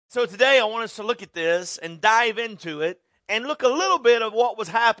So today I want us to look at this and dive into it and look a little bit of what was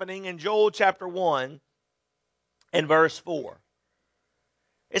happening in Joel chapter 1 and verse 4.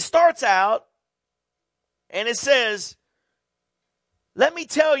 It starts out and it says, "Let me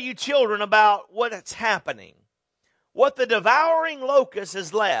tell you, children, about what's happening. What the devouring locust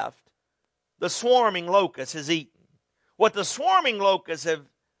has left, the swarming locust has eaten. What the swarming locusts have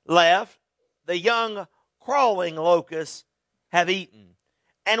left, the young crawling locusts have eaten.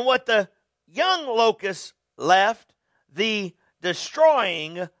 And what the young locust left, the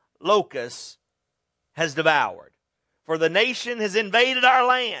destroying locust has devoured. For the nation has invaded our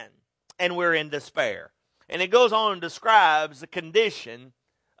land, and we're in despair." And it goes on and describes the condition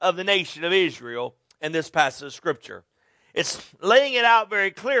of the nation of Israel in this passage of Scripture. It's laying it out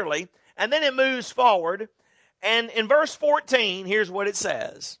very clearly, and then it moves forward. And in verse 14, here's what it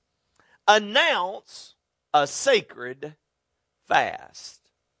says. "Announce a sacred fast.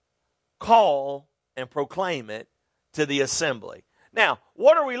 Call and proclaim it to the assembly." Now,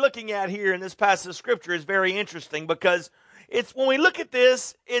 what are we looking at here in this passage of Scripture is very interesting, because it's when we look at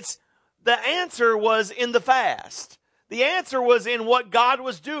this, it's the answer was in the fast. The answer was in what God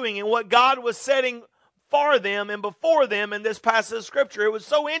was doing and what God was setting for them and before them in this passage of Scripture. It was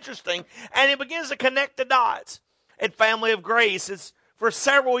so interesting, and it begins to connect the dots. At Family of Grace, it's for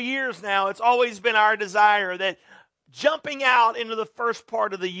several years now, it's always been our desire that jumping out into the first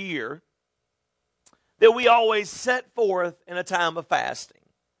part of the year, that we always set forth in a time of fasting.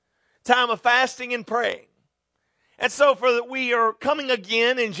 Time of fasting and praying. And so we are coming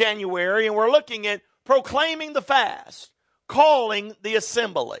again in January, and we're looking at proclaiming the fast, calling the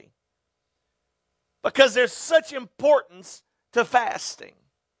assembly. Because there's such importance to fasting.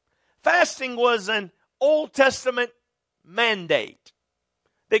 Fasting was an Old Testament mandate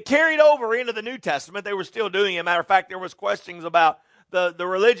that carried over into the New Testament. They were still doing it. Matter of fact, there was questions about the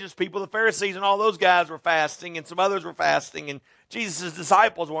religious people, the Pharisees, and all those guys were fasting, and some others were fasting, and Jesus'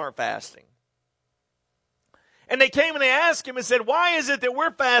 disciples weren't fasting. And they came and they asked him and said, "Why is it that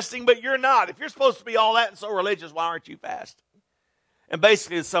we're fasting but you're not? If you're supposed to be all that and so religious, why aren't you fasting?" And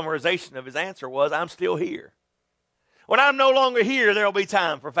basically the summarization of his answer was, "I'm still here. When I'm no longer here, there'll be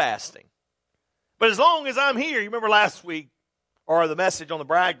time for fasting. But as long as I'm here," you remember last week, or the message on the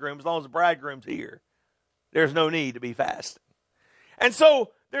bridegroom, as long as the bridegroom's here, there's no need to be fasting. And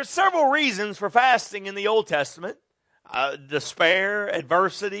so there's several reasons for fasting in the Old Testament. Despair,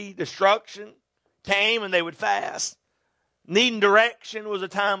 adversity, destruction came and they would fast. Needing direction was a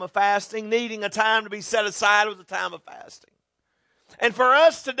time of fasting. Needing a time to be set aside was a time of fasting. And for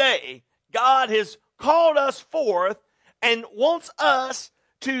us today, God has called us forth and wants us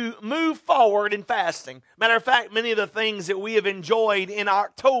to move forward in fasting. Matter of fact, many of the things that we have enjoyed in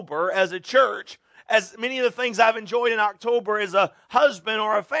October as a church, as many of the things I've enjoyed in October as a husband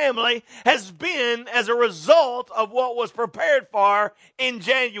or a family, has been as a result of what was prepared for in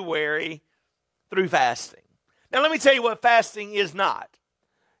January through fasting. Now let me tell you what fasting is not.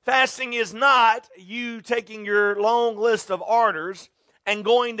 Fasting is not you taking your long list of orders and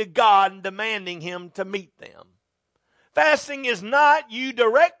going to God and demanding Him to meet them. Fasting is not you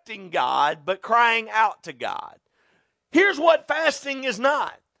directing God, but crying out to God. Here's what fasting is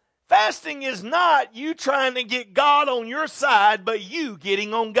not. Fasting is not you trying to get God on your side, but you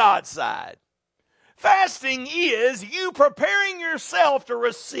getting on God's side. Fasting is you preparing yourself to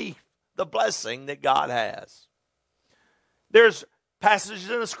receive the blessing that God has. There's passages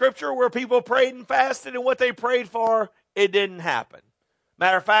in the Scripture where people prayed and fasted, and what they prayed for, it didn't happen.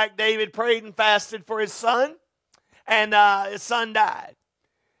 Matter of fact, David prayed and fasted for his son, and his son died.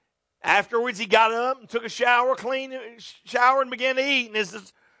 Afterwards, he got up and took a shower, and began to eat. And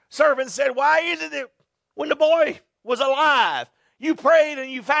his servant said, "Why is it that when the boy was alive, you prayed and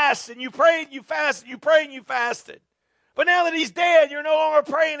you fasted, and you prayed and you fasted, you prayed and you fasted. But now that he's dead, you're no longer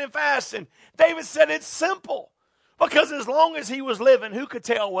praying and fasting?" David said, "It's simple. Because as long as he was living, who could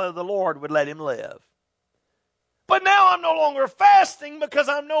tell whether the Lord would let him live? But now I'm no longer fasting because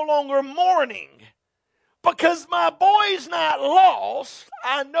I'm no longer mourning. Because my boy's not lost,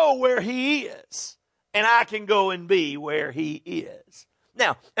 I know where he is. And I can go and be where he is."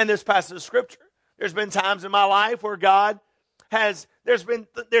 Now, in this passage of Scripture, there's been times in my life where there's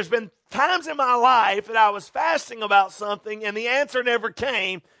been times in my life that I was fasting about something and the answer never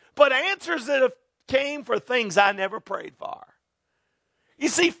came, but answers that have came for things I never prayed for. You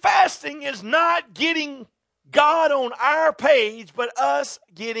see, fasting is not getting God on our page, but us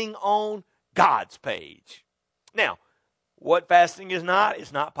getting on God's page. Now, what fasting is not,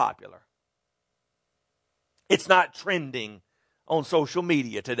 it's not popular. It's not trending on social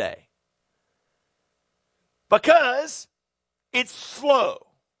media today. Because it's slow.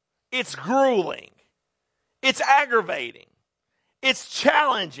 It's grueling. It's aggravating. It's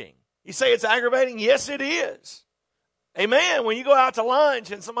challenging. You say it's aggravating? Yes, it is. Amen. When you go out to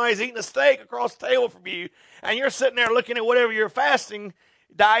lunch and somebody's eating a steak across the table from you and you're sitting there looking at whatever your fasting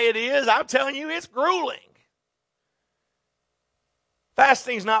diet is, I'm telling you, it's grueling.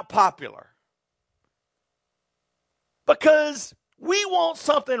 Fasting's not popular. Because we want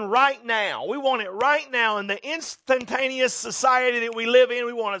something right now. We want it right now in the instantaneous society that we live in.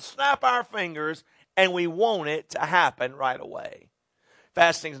 We want to snap our fingers and we want it to happen right away.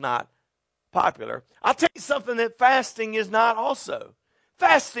 Fasting's not popular. I'll tell you something that fasting is not also.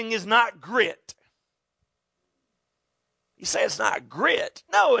 Fasting is not grit. You say it's not grit.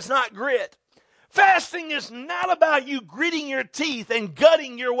 No, it's not grit. Fasting is not about you gritting your teeth and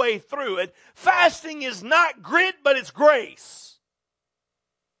gutting your way through it. Fasting is not grit, but it's grace.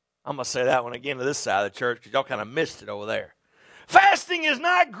 I'm going to say that one again to this side of the church because y'all kind of missed it over there. Fasting is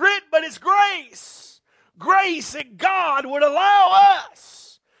not grit, but it's grace. Grace that God would allow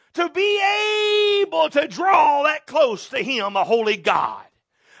us to be able to draw that close to Him, a holy God.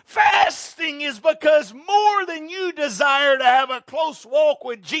 Fasting is because more than you desire to have a close walk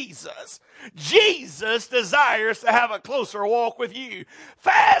with Jesus, Jesus desires to have a closer walk with you.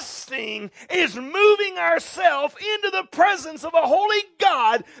 Fasting is moving ourselves into the presence of a holy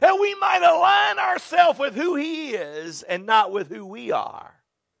God that we might align ourselves with who He is and not with who we are.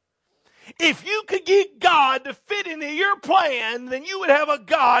 If you could get God to fit into your plan, then you would have a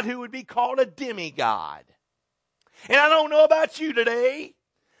God who would be called a demigod. And I don't know about you today,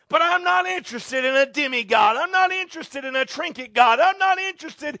 but I'm not interested in a demigod. I'm not interested in a trinket God. I'm not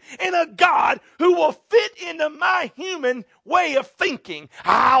interested in a God who will fit into my human way of thinking.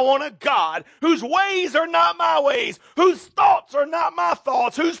 I want a God whose ways are not my ways, whose thoughts are not my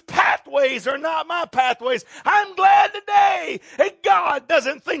thoughts, whose pathways are not my pathways. I'm glad today that God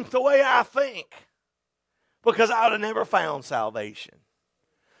doesn't think the way I think, because I would have never found salvation.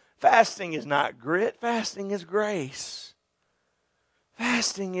 Fasting is not grit. Fasting is grace.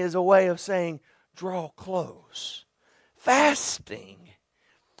 Fasting is a way of saying, draw close. Fasting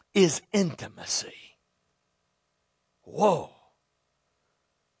is intimacy. Whoa.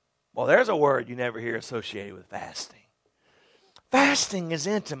 Well, there's a word you never hear associated with fasting. Fasting is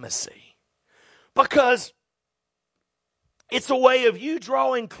intimacy. Because it's a way of you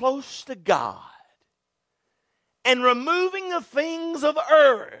drawing close to God and removing the things of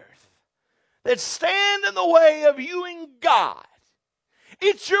earth that stand in the way of you and God.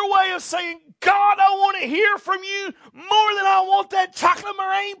 It's your way of saying, God, I want to hear from you more than I want that chocolate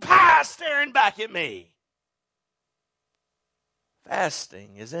meringue pie staring back at me.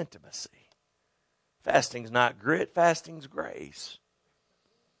 Fasting is intimacy. Fasting's not grit, fasting's grace.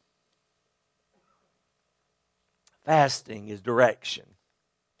 Fasting is direction.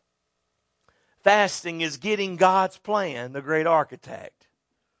 Fasting is getting God's plan, the great architect.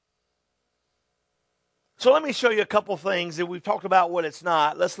 So let me show you a couple things that we've talked about what it's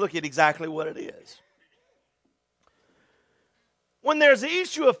not. Let's look at exactly what it is. When there's the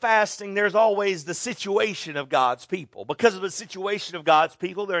issue of fasting, there's always the situation of God's people. Because of the situation of God's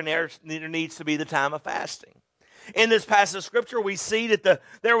people, there needs to be the time of fasting. In this passage of Scripture, we see that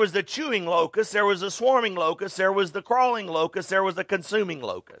there was the chewing locust, there was the swarming locust, there was the crawling locust, there was the consuming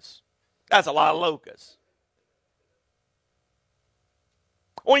locust. That's a lot of locusts.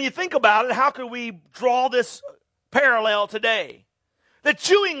 When you think about it, how could we draw this parallel today? The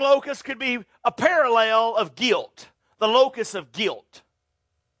chewing locust could be a parallel of guilt, the locust of guilt.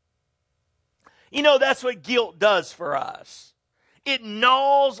 You know, that's what guilt does for us. It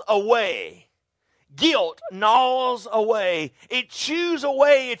gnaws away. Guilt gnaws away. It chews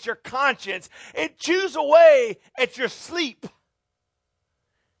away at your conscience. It chews away at your sleep.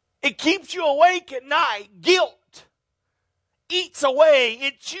 It keeps you awake at night. Guilt eats away,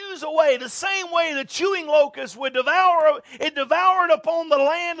 it chews away, the same way the chewing locust would devour. It devoured upon the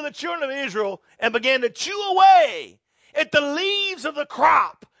land of the children of Israel and began to chew away at the leaves of the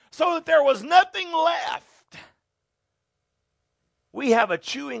crop so that there was nothing left. We have a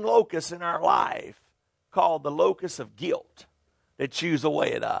chewing locust in our life called the locust of guilt that chews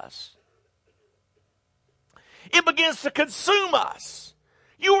away at us. It begins to consume us.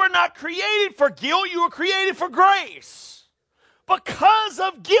 You were not created for guilt, you were created for grace. Because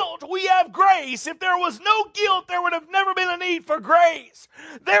of guilt, we have grace. If there was no guilt, there would have never been a need for grace.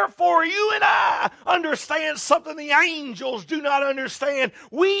 Therefore, you and I understand something the angels do not understand.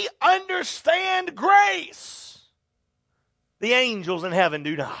 We understand grace. The angels in heaven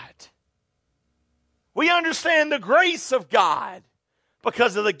do not. We understand the grace of God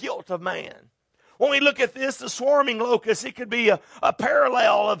because of the guilt of man. When we look at this, the swarming locust, it could be a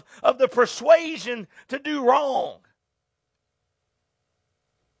parallel of the persuasion to do wrong.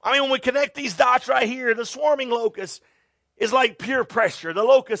 I mean, when we connect these dots right here, the swarming locust is like peer pressure, the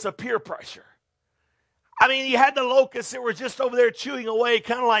locust of peer pressure. I mean, you had the locusts that were just over there chewing away,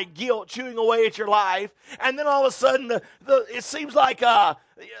 kind of like guilt, chewing away at your life. And then all of a sudden, it seems like the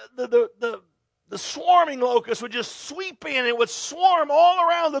swarming locust would just sweep in. It would swarm all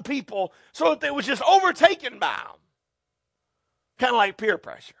around the people so that they was just overtaken by them. Kind of like peer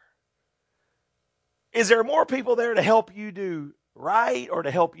pressure. Is there more people there to help you do right or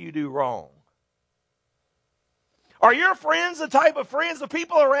to help you do wrong? Are your friends the type of friends, the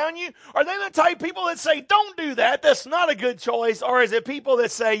people around you? Are they the type of people that say, don't do that, that's not a good choice? Or is it people that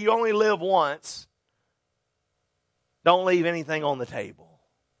say, you only live once, don't leave anything on the table?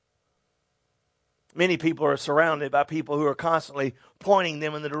 Many people are surrounded by people who are constantly pointing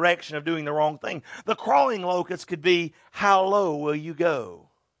them in the direction of doing the wrong thing. The crawling locust could be, how low will you go?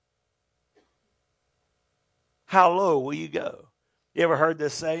 How low will you go? You ever heard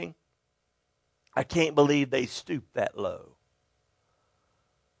this saying? I can't believe they stooped that low.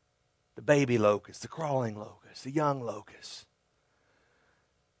 The baby locust, the crawling locust, the young locust.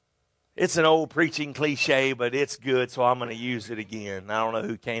 It's an old preaching cliche, but it's good, so I'm going to use it again. I don't know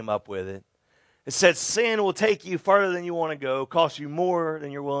who came up with it. It says, sin will take you further than you want to go, cost you more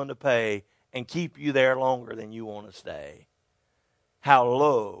than you're willing to pay, and keep you there longer than you want to stay. How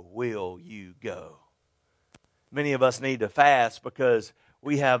low will you go? Many of us need to fast because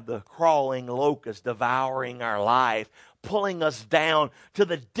we have the crawling locust devouring our life, pulling us down to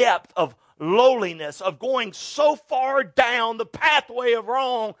the depth of lowliness, of going so far down the pathway of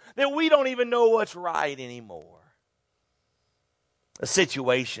wrong that we don't even know what's right anymore. A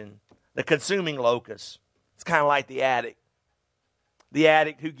situation, the consuming locust, it's kind of like the addict. The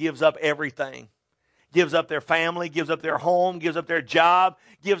addict who gives up everything. Gives up their family, gives up their home, gives up their job,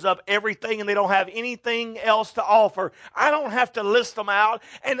 gives up everything, and they don't have anything else to offer. I don't have to list them out,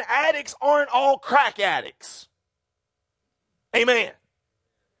 and addicts aren't all crack addicts. Amen.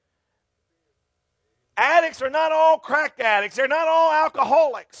 Addicts are not all crack addicts. They're not all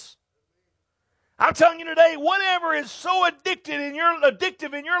alcoholics. I'm telling you today, whatever is so addictive in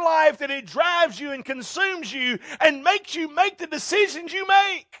your life that it drives you and consumes you and makes you make the decisions you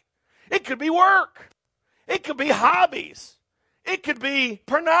make. It could be work. It could be hobbies. It could be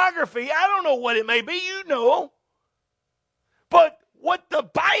pornography. I don't know what it may be. You know. But what the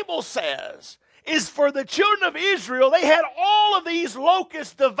Bible says is for the children of Israel, they had all of these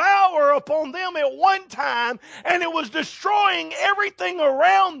locusts devour upon them at one time, and it was destroying everything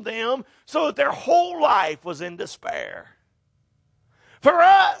around them so that their whole life was in despair. For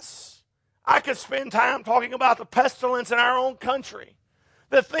us, I could spend time talking about the pestilence in our own country.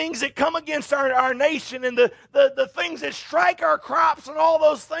 The things that come against our nation and the things that strike our crops and all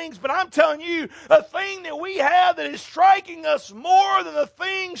those things. But I'm telling you, a thing that we have that is striking us more than the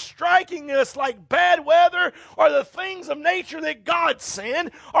things striking us like bad weather or the things of nature that God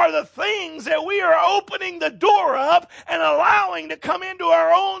sent are the things that we are opening the door up and allowing to come into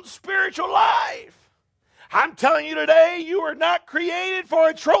our own spiritual life. I'm telling you today, you are not created for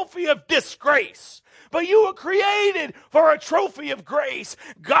a trophy of disgrace. But you were created for a trophy of grace.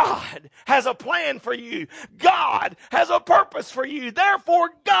 God has a plan for you. God has a purpose for you. Therefore,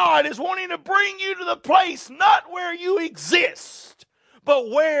 God is wanting to bring you to the place not where you exist, but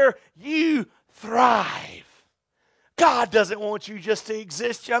where you thrive. God doesn't want you just to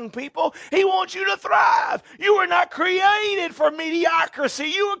exist, young people. He wants you to thrive. You were not created for mediocrity.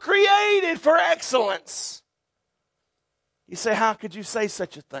 You were created for excellence. You say, how could you say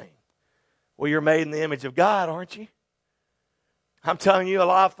such a thing? Well, you're made in the image of God, aren't you? I'm telling you, a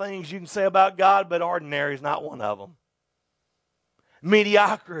lot of things you can say about God, but ordinary is not one of them.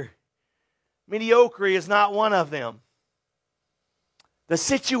 Mediocre is not one of them. The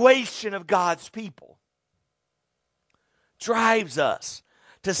situation of God's people drives us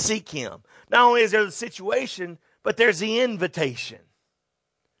to seek Him. Not only is there the situation, but there's the invitation.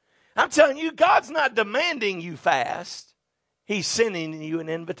 I'm telling you, God's not demanding you fast. He's sending you an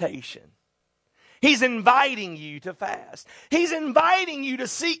invitation. He's inviting you to fast. He's inviting you to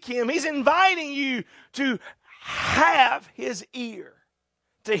seek Him. He's inviting you to have His ear,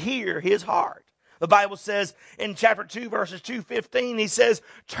 to hear His heart. The Bible says in chapter 2, verses 2-15, He says,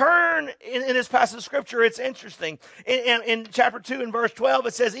 turn, in this passage of Scripture, it's interesting. In chapter 2 and verse 12,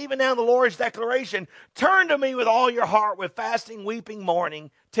 it says, even now the Lord's declaration, turn to me with all your heart, with fasting, weeping, mourning,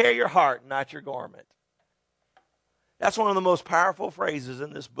 tear your heart, not your garment. That's one of the most powerful phrases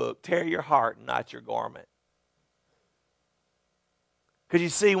in this book. Tear your heart, not your garment. Because you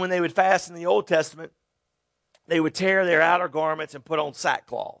see, when they would fast in the Old Testament, they would tear their outer garments and put on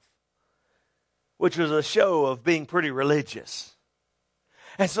sackcloth, which was a show of being pretty religious.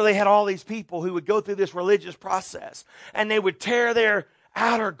 And so they had all these people who would go through this religious process, and they would tear their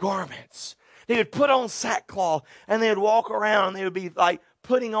outer garments. They would put on sackcloth, and they would walk around, and they would be like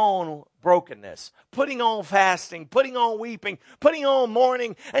putting on brokenness, putting on fasting, putting on weeping, putting on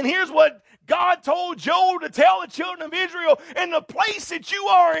mourning. And here's what God told Joel to tell the children of Israel: in the place that you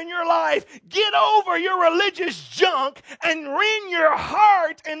are in your life, get over your religious junk and rend your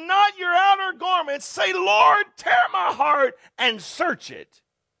heart and not your outer garments. Say, Lord, tear my heart and search it.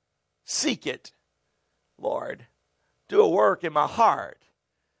 Seek it, Lord. Do a work in my heart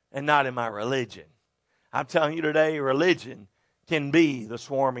and not in my religion. I'm telling you today, religion can be the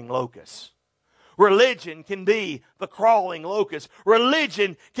swarming locust. Religion can be the crawling locust.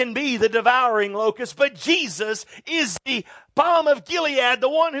 Religion can be the devouring locust. But Jesus is the balm of Gilead, the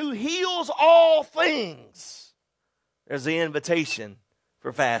one who heals all things. There's the invitation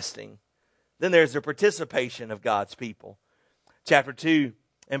for fasting. Then there's the participation of God's people. Chapter 2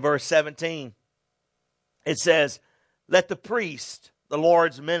 and verse 17, it says, let the priest, the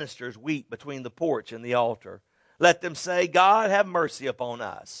Lord's ministers, weep between the porch and the altar. Let them say, God, have mercy upon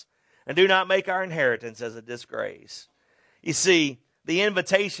us, and do not make our inheritance as a disgrace. You see, the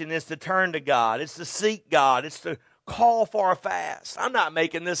invitation is to turn to God. It's to seek God. It's to call for a fast. I'm not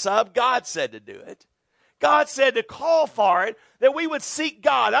making this up. God said to do it. God said to call for it, that we would seek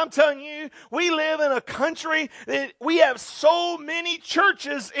God. I'm telling you, we live in a country that we have so many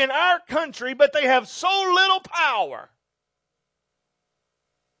churches in our country, but they have so little power.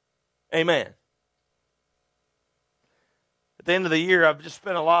 Amen. At the end of the year, I've just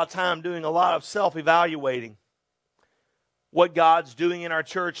spent a lot of time doing a lot of self-evaluating. What God's doing in our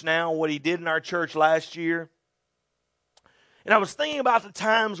church now, what He did in our church last year. And I was thinking about the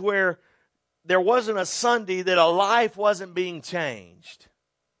times where there wasn't a Sunday that a life wasn't being changed.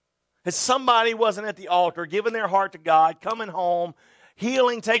 That somebody wasn't at the altar giving their heart to God, coming home,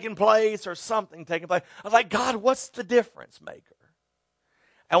 healing taking place or something taking place. I was like, God, what's the difference maker?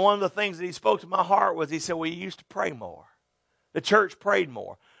 And one of the things that He spoke to my heart was, He said, well, you used to pray more. The church prayed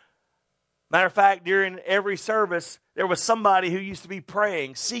more. Matter of fact, during every service, there was somebody who used to be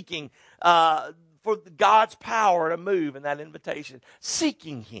praying, seeking for God's power to move in that invitation.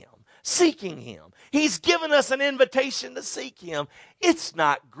 Seeking Him. Seeking Him. He's given us an invitation to seek Him. It's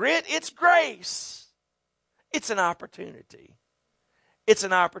not grit, it's grace. It's an opportunity. It's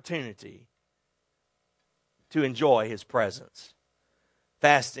an opportunity to enjoy His presence.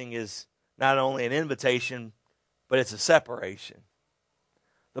 Fasting is not only an invitation, but it's a separation.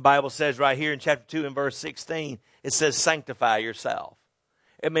 The Bible says right here in chapter 2 and verse 16, it says sanctify yourself.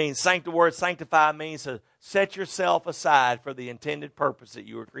 It means, the word sanctify means to set yourself aside for the intended purpose that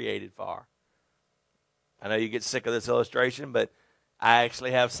you were created for. I know you get sick of this illustration, but I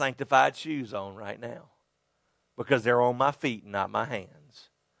actually have sanctified shoes on right now because they're on my feet and not my hands.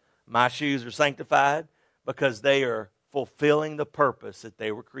 My shoes are sanctified because they are fulfilling the purpose that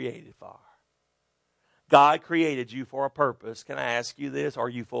they were created for. God created you for a purpose. Can I ask you this? Are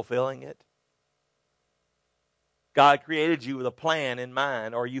you fulfilling it? God created you with a plan in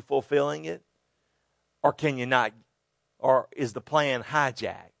mind. Are you fulfilling it? Or can you not? Or is the plan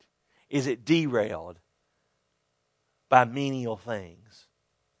hijacked? Is it derailed by menial things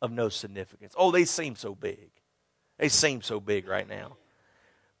of no significance? Oh, they seem so big. They seem so big right now.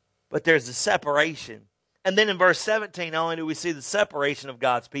 But there's a separation. And then in verse 17, not only do we see the separation of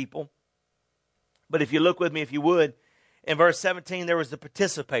God's people, but if you look with me, if you would, in verse 17, there was the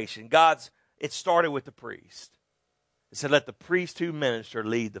participation. It started with the priest. It said, let the priest who minister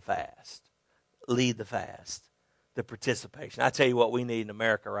lead the fast. Lead the fast. The participation. I tell you what we need in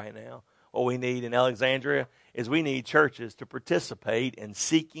America right now. What we need in Alexandria is we need churches to participate in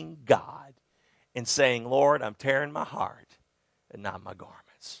seeking God and saying, Lord, I'm tearing my heart and not my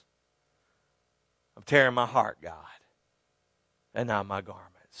garments. I'm tearing my heart, God, and not my garments.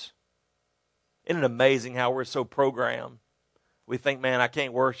 Isn't it amazing how we're so programmed? We think, man, I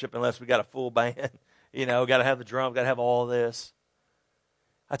can't worship unless we got a full band. Got to have the drums, got to have all this.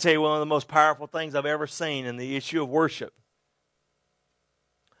 I tell you, one of the most powerful things I've ever seen in the issue of worship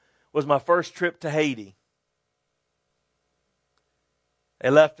was my first trip to Haiti. They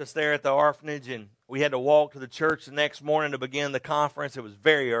left us there at the orphanage, and we had to walk to the church the next morning to begin the conference. It was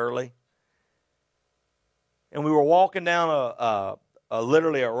very early. And we were walking down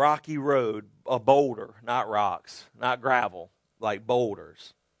literally a rocky road, a boulder, not rocks, not gravel, like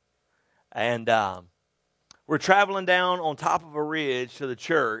boulders. And we're traveling down on top of a ridge to the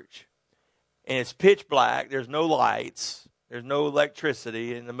church, and it's pitch black. There's no lights. There's no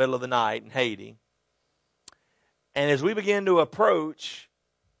electricity in the middle of the night in Haiti. And as we begin to approach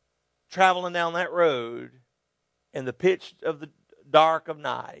traveling down that road in the pitch of the dark of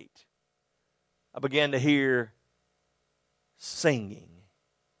night, I began to hear singing,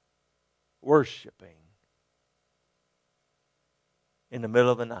 worshiping in the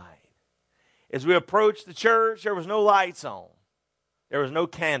middle of the night. As we approached the church, there was no lights on. There was no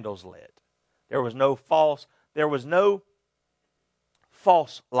candles lit. There was no false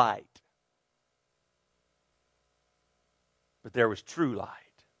light. But there was true light.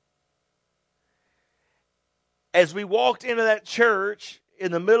 As we walked into that church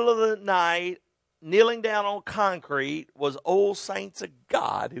in the middle of the night, kneeling down on concrete was old saints of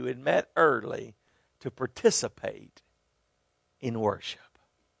God who had met early to participate in worship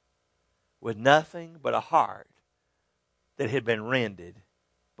with nothing but a heart that had been rended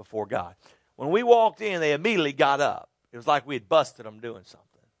before God. When we walked in, they immediately got up. It was like we had busted them doing something.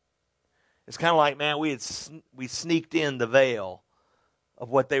 It's kind of like, man, we sneaked in the veil of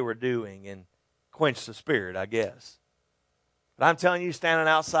what they were doing and quenched the spirit, I guess. But I'm telling you, standing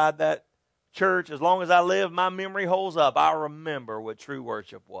outside that church, as long as I live, my memory holds up. I remember what true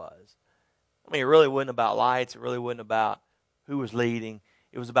worship was. I mean, it really wasn't about lights. It really wasn't about who was leading.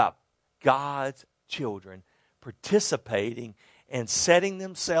 It was about God's children participating and setting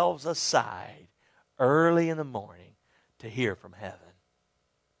themselves aside early in the morning to hear from heaven.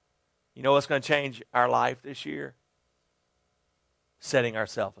 You know what's going to change our life this year? Setting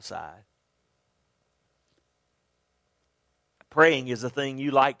ourselves aside. Praying is the thing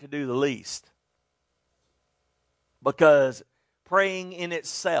you like to do the least. Because praying in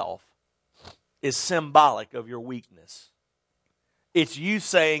itself is symbolic of your weakness. It's you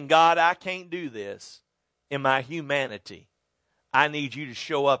saying, God, I can't do this in my humanity. I need you to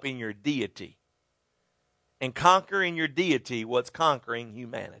show up in your deity. And conquer in your deity what's conquering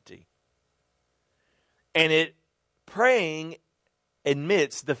humanity. And praying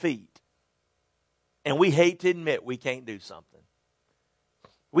admits defeat. And we hate to admit we can't do something.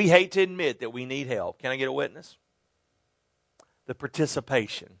 We hate to admit that we need help. Can I get a witness? The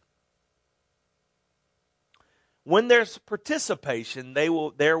participation. When there's participation,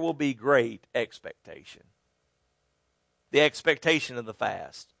 there will be great expectation. The expectation of the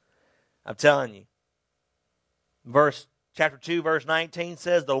fast. I'm telling you. Chapter 2, verse 19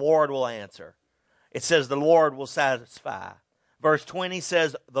 says, the Lord will answer. It says, the Lord will satisfy. Verse 20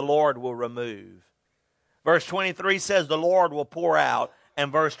 says, the Lord will remove. Verse 23 says, the Lord will pour out.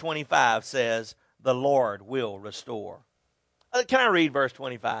 And verse 25 says, the Lord will restore. Can I read verse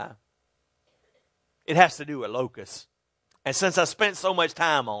 25? It has to do with locusts. And since I spent so much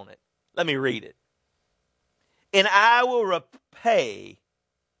time on it, let me read it. And I will repay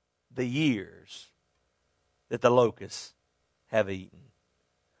the years that the locusts have eaten.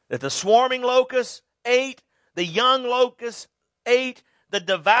 That the swarming locusts ate, the young locusts ate, the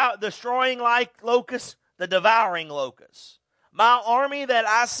destroying like locusts, the devouring locusts. My army that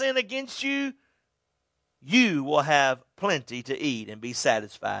I send against you, you will have plenty to eat and be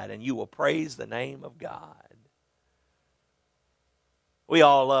satisfied, and you will praise the name of God. We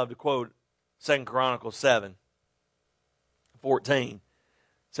all love to quote 2 Chronicles 7:14. It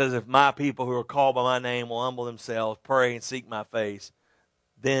says, if my people who are called by my name will humble themselves, pray and seek my face,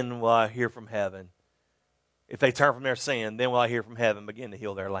 then will I hear from heaven. If they turn from their sin, then will I hear from heaven, begin to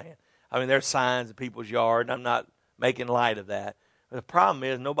heal their land. I mean, there's signs in people's yard, and I'm not making light of that. But the problem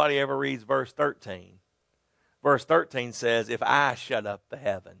is nobody ever reads verse 13. Verse 13 says, if I shut up the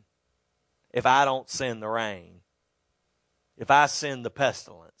heaven, if I don't send the rain, if I send the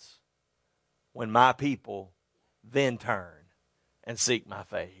pestilence, when my people then turn and seek my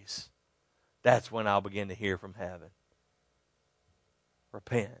face, that's when I'll begin to hear from heaven.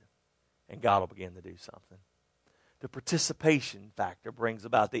 Repent, and God will begin to do something. The participation factor brings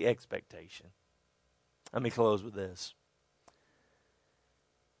about the expectation. Let me close with this.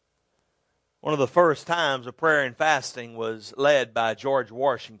 One of the first times of prayer and fasting was led by George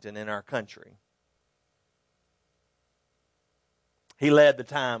Washington in our country. He led the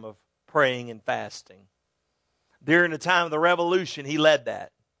time of praying and fasting. During the time of the Revolution, he led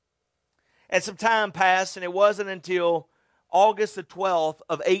that. And some time passed, and it wasn't until August the 12th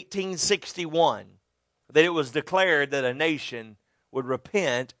of 1861 that it was declared that a nation would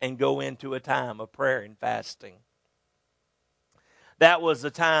repent and go into a time of prayer and fasting. That was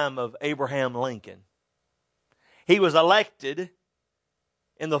the time of Abraham Lincoln. He was elected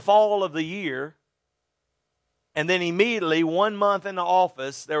in the fall of the year, and then immediately, 1 month into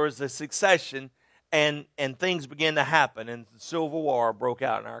office, there was a succession, and things began to happen, and the Civil War broke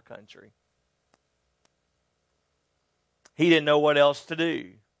out in our country. He didn't know what else to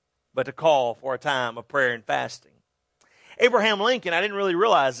do but to call for a time of prayer and fasting. Abraham Lincoln, I didn't really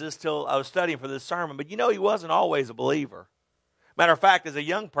realize this till I was studying for this sermon, but he wasn't always a believer. Matter of fact, as a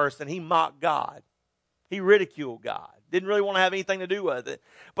young person, he mocked God. He ridiculed God. Didn't really want to have anything to do with it.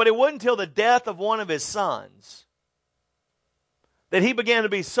 But it wasn't until the death of one of his sons that he began to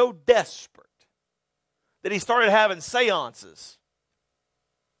be so desperate that he started having seances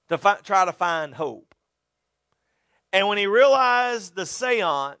to try to find hope. And when he realized the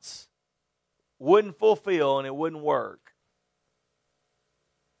seance wouldn't fulfill and it wouldn't work,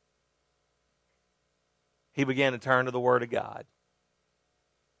 he began to turn to the Word of God.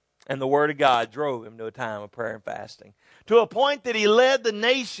 And the Word of God drove him to a time of prayer and fasting, to a point that he led the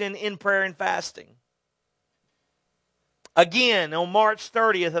nation in prayer and fasting. Again, on March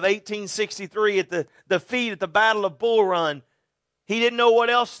 30th of 1863, at the defeat at the Battle of Bull Run, he didn't know what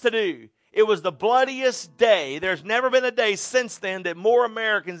else to do. It was the bloodiest day. There's never been a day since then that more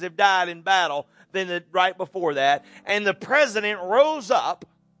Americans have died in battle than right before that. And the president rose up.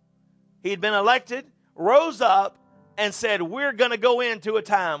 He had been elected, rose up, and said, we're going to go into a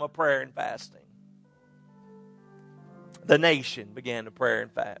time of prayer and fasting. The nation began to pray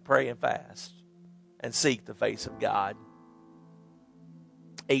and fast and seek the face of God.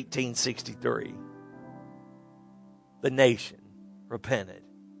 1863. The nation repented.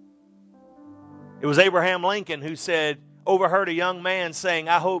 It was Abraham Lincoln who overheard a young man saying,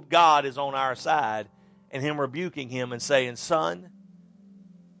 I hope God is on our side, and him rebuking him and saying, son,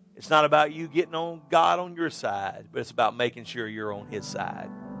 it's not about you getting on God on your side, but it's about making sure you're on His side.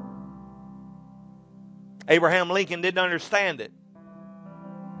 Abraham Lincoln didn't understand it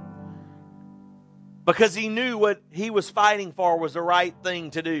because he knew what he was fighting for was the right thing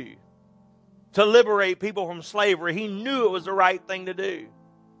to do. To liberate people from slavery, he knew it was the right thing to do.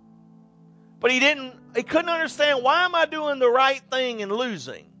 But he couldn't understand, why am I doing the right thing and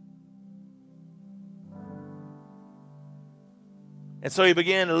losing? And so he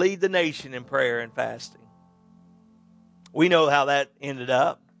began to lead the nation in prayer and fasting. We know how that ended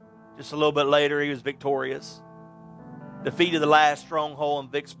up. Just a little bit later, he was victorious, defeated the last stronghold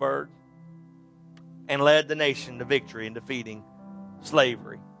in Vicksburg, and led the nation to victory in defeating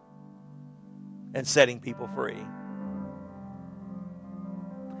slavery and setting people free.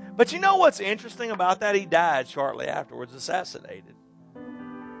 But you know what's interesting about that? He died shortly afterwards, assassinated.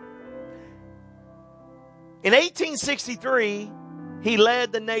 In 1863, he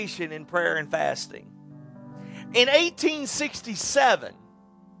led the nation in prayer and fasting. In 1867,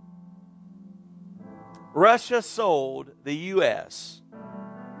 Russia sold the U.S.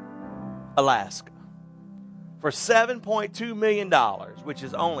 Alaska for $7.2 million, which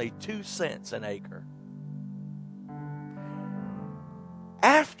is only 2 cents an acre.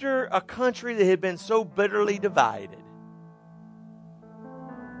 After a country that had been so bitterly divided,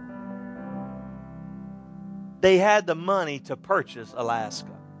 they had the money to purchase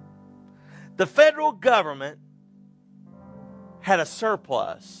Alaska. The federal government had a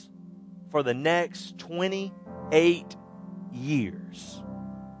surplus for the next 28 years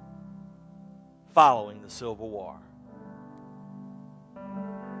following the Civil War.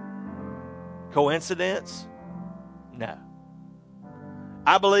 Coincidence? No.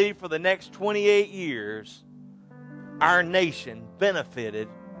 I believe for the next 28 years, our nation benefited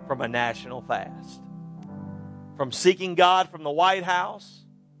from a national fast. From seeking God from the White House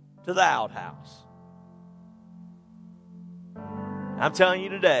to the outhouse. I'm telling you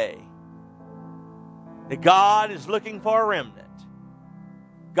today that God is looking for a remnant.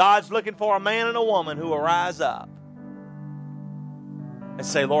 God's looking for a man and a woman who will rise up and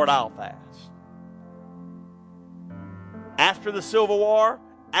say, Lord, I'll fast. After the Civil War,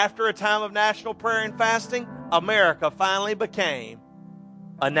 after a time of national prayer and fasting, America finally became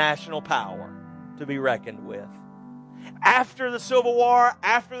a national power to be reckoned with. After the Civil War,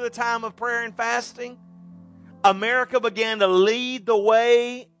 after the time of prayer and fasting, America began to lead the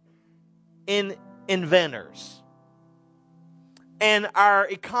way in inventors. And our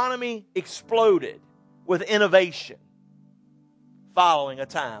economy exploded with innovation following a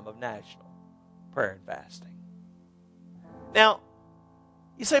time of national prayer and fasting. Now,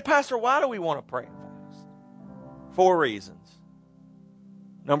 you say, Pastor, why do we want to pray and fast? 4 reasons.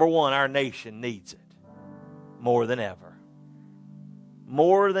 Number 1, our nation needs it more than ever.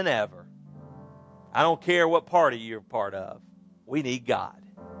 More than ever. I don't care what party you're part of. We need God.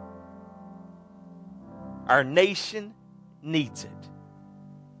 Our nation needs it.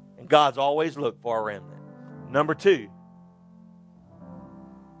 And God's always looked for a remnant. Number 2,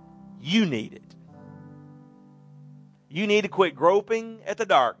 you need it. You need to quit groping at the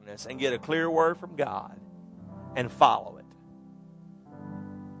darkness and get a clear word from God and follow it.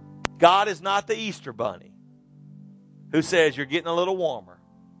 God is not the Easter bunny who says you're getting a little warmer.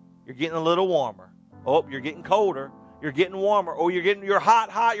 You're getting a little warmer. Oh, you're getting colder. You're getting warmer. Oh, you're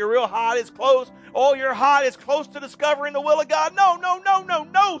hot. You're real hot. It's close. Oh, you're hot. It's close to discovering the will of God.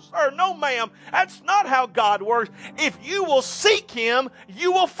 No, sir. No, ma'am. That's not how God works. If you will seek Him,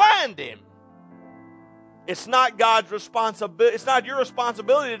 you will find Him. It's not God's responsibility. It's not your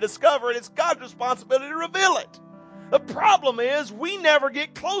responsibility to discover it. It's God's responsibility to reveal it. The problem is we never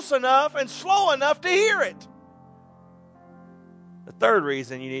get close enough and slow enough to hear it. The third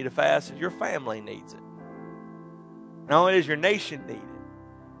reason you need to fast is your family needs it. Not only does your nation need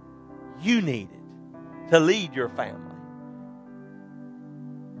it, you need it to lead your family.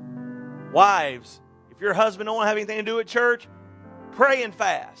 Wives, if your husband don't have anything to do at church, pray and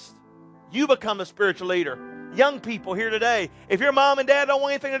fast. You become a spiritual leader. Young people here today, if your mom and dad don't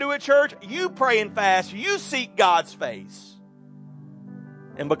want anything to do at church, you pray and fast. You seek God's face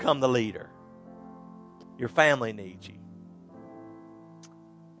and become the leader. Your family needs you.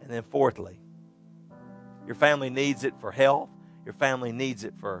 And then fourthly, your family needs it for health. Your family needs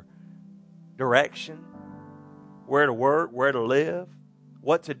it for direction, where to work, where to live,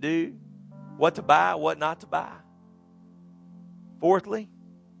 what to do, what to buy, what not to buy. Fourthly,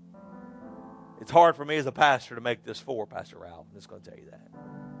 it's hard for me as a pastor to make this four, Pastor Ralph. I'm just going to tell you that.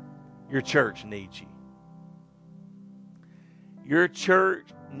 Your church needs you. Your church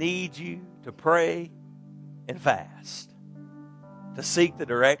needs you to pray and fast, to seek the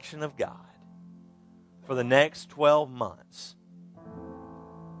direction of God for the next 12 months.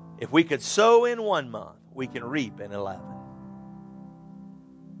 If we could sow in 1 month, we can reap in 11.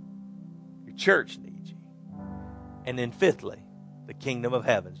 Your church needs you. And then fifthly, the kingdom of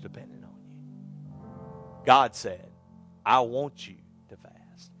heaven is dependent on you. God said, I want you to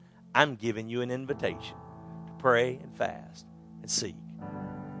fast. I'm giving you an invitation to pray and fast and seek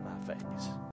my face.